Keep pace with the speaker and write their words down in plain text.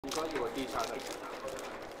該要個 D 餐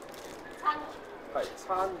係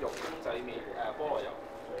餐肉公仔麵菠蘿油。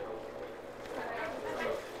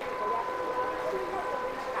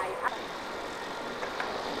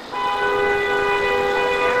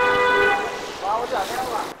哇！我想要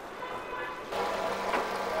啊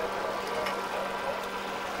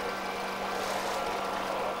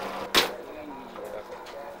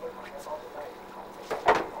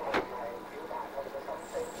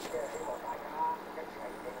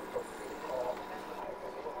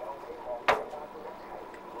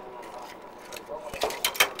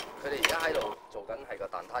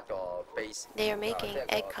！They are making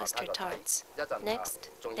egg custard tarts. Next,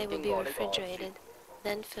 they will be refrigerated,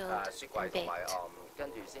 then filled and baked. 跟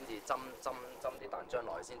住先至斟啲蛋漿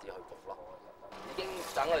落去，先至去焗咯。已經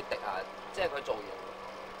等佢滴即係佢做完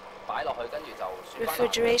擺落去，跟住就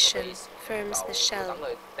Refrigeration firms the shell. 等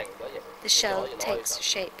佢定咗型。The shell takes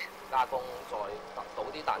shape. 加工再倒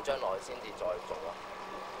啲蛋漿落去，先至再做咯。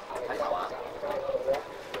睇頭啊！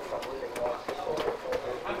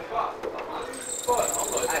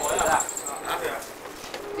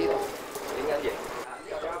呢度點緊型？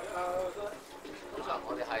通常我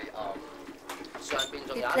哋係上邊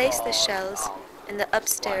仲有 We place the shells in the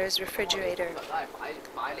upstairs refrigerator.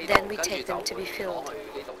 Then we take them to be filled.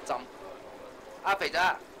 呢度針。啊肥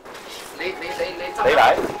仔，你針？你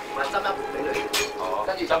嚟？唔係針一俾你。哦。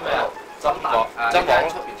跟住針咩啊？針網。針網。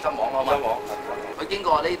出邊針網啊嘛。針網。佢經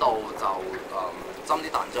過呢度就針啲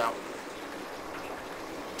蛋漿。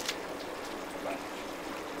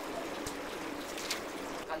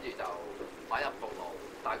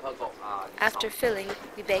After filling,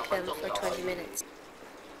 we bake them for 20 minutes.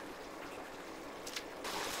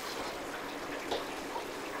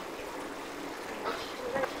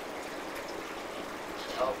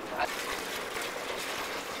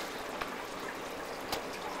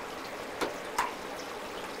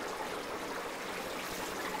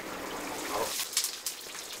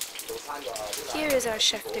 Here is our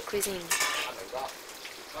chef de cuisine.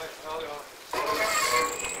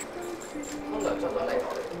 通常出咗嚟，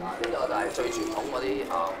呢個就係最傳統嗰啲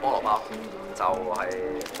菠蘿包，就係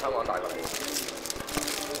香港帶過嚟，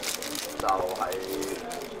就係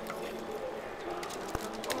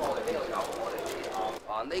咁我哋呢度有我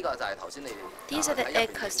哋呢個就係頭先你哋。These are the egg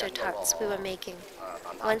custard tarts we were making.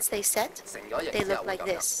 Once they set, they look like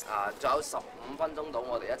this. 仲有15分鐘到，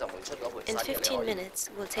我哋一陣會出嗰盤 In 15 minutes,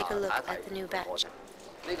 we'll take a look at the new batch.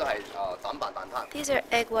 呢個係蛋白蛋撻。 These are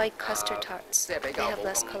egg white custard tarts. 即係比 They 較 have 冇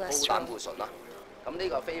less 咁高膽 cholesterol. 固醇啦。咁呢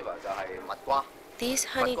個 flavor 就係蜜瓜。These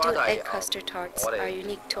honeydew egg custard tarts are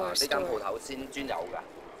unique to our 呢間鋪 store. 頭先專有㗎。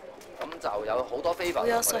咁就有好多 flavor。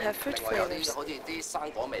 We also have fruit 另外有啲 flavors. 好似啲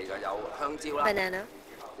生果味嘅，有香蕉啦， Banana,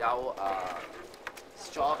 有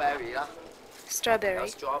strawberry 啦，有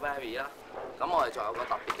strawberry, strawberry 啦。咁我哋仲有個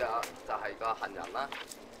特別嘅就係個杏仁啦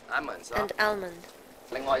 ，almonds 啦。 and almond.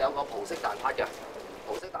 另外有個葡式蛋撻嘅，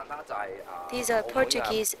葡式蛋撻就係 These are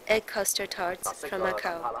Portuguese egg custard tarts 特色 from 嘅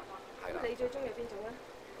蛋撻 Macau. 啦，係啦。你最中意邊種咧？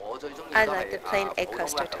我最中意 I 都 like the 係 plain egg 普通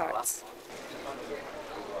custard 嘅牛啦。 tarts.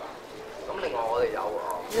 咁另外我哋有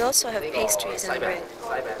We also have 呢個 pastries 西 and 餅、 bread. 西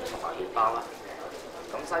餅同埋麵包啦。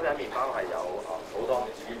咁西餅麵包係有好多，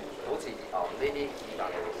好似呢啲意大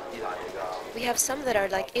利㗎。 We have some that are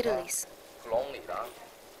like Italy's. Cannoli 啦。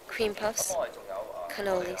 Cream 咁 puffs, 我哋仲有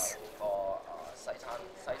cannolis.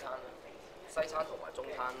 西餐同埋中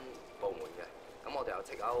餐部門嘅。咁我哋有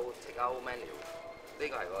take out menu， 呢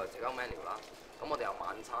個係個take out menu 啦。咁我哋有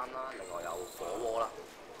晚餐啦，另外有火鍋啦。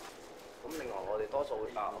咁另外我哋多數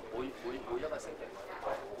每一個星期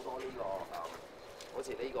好多呢個好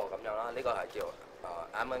似呢個咁樣啦，呢個係叫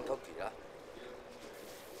almond cookie 啦。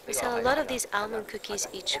 We sell a lot of these almond cookies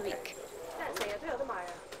each week. 即係成日都有得賣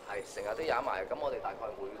啊！係成日都有得賣，咁我哋大概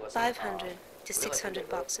每個星期500 to 600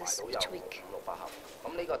 boxes 都有 each week. 500-600盒。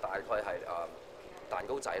咁呢個大概係蛋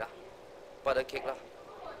糕仔啦 ，butter cake 啦。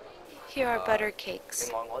 Here are butter cakes.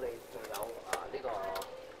 另外我哋仲有呢個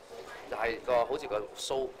就係個好似個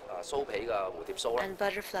酥皮嘅蝴蝶酥啦。 And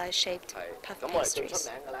butterfly-shaped 係 puff 咁我哋最出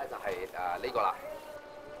pastries. 名嘅咧就係呢個啦，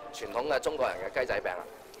傳統嘅中國人嘅雞仔餅啦。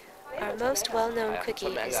 Our most well-known 係出 cookie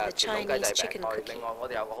名 is 嘅 the 傳統雞 Chinese 仔 chicken 餅。 cookie. 另外我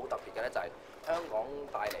哋有個好特別嘅咧就係香港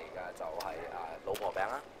帶嚟嘅就係老婆餅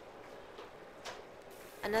啦。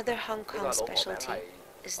 Another Hong 呢個 Kong 老婆餅 specialty 係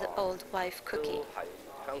is the old wife 都 cookie. 係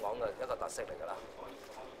香港嘅一個特色嚟㗎啦。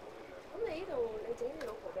咁你呢度你整啲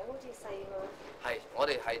老婆餅好似細個，係，我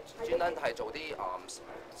哋係專登係做啲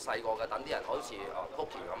細個嘅，等啲人好似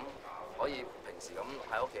cookie 咁，可以平時咁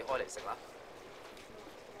喺屋企開嚟食啦。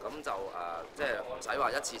咁就即係唔使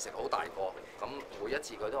話一次食好大個，咁每一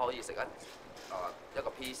次佢都可以食一一個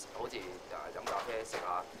piece， 好似飲咖啡食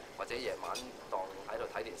下，或者夜晚當喺度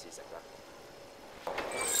睇電視食嘅。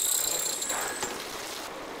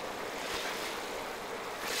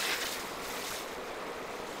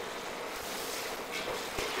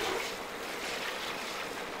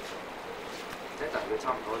一陣佢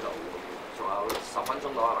差唔多就仲有10分鐘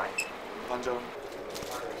到係咪？5分鐘。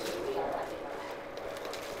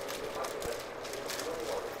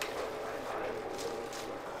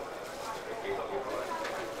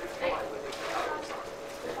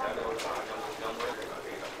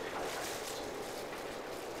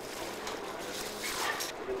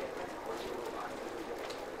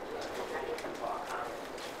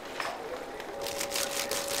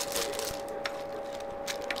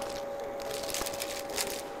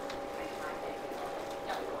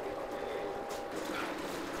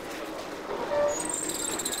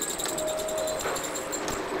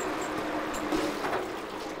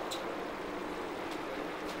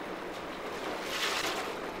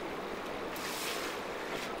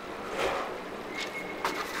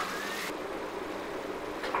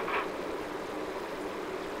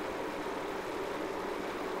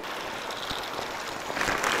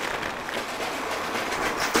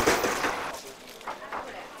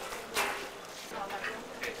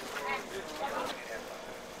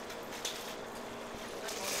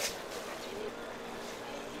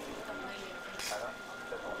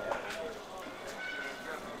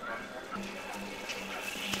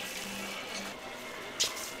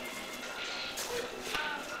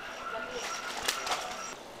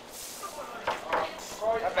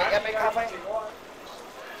一杯咖啡。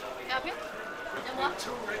咖啡？有冇啊？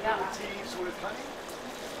有。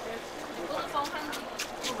嗰個放香啲。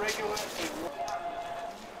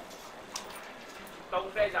凍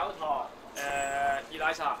啤酒糖，熱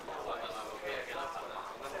奶茶。